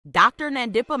Dr.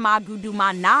 Nandipha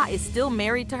Magudumana is still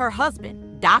married to her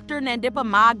husband, Dr. Nandipha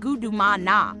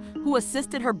Magudumana, who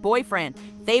assisted her boyfriend,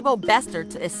 Thabo Bester,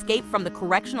 to escape from the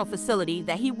correctional facility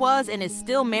that he was and is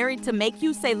still married to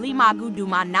Magudumana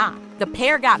Magudumana. The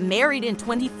pair got married in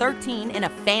 2013 in a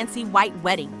fancy white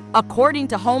wedding. According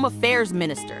to Home Affairs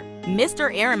Minister,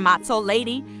 Mr. Aaron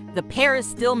Matsolady, the pair is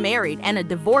still married and a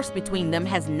divorce between them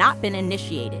has not been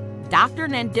initiated. Dr.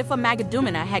 Nandipha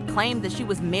Magudumana had claimed that she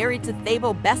was married to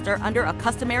Thabo Bester under a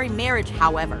customary marriage,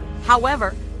 however.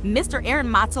 Mr. Aaron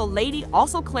Matsolady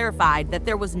also clarified that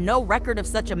there was no record of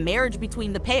such a marriage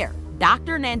between the pair.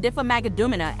 Dr. Nandipha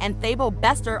Magudumana and Thabo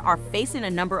Bester are facing a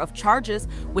number of charges,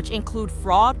 which include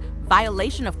fraud,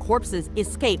 violation of corpses,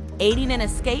 escape, aiding and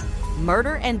escape,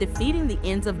 murder, and defeating the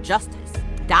ends of justice.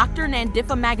 Dr.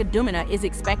 Nandipha Magudumana is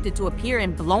expected to appear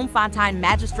in Bloemfontein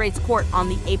Magistrates Court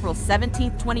on April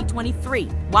 17, 2023,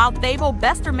 while Thabo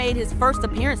Bester made his first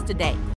appearance today.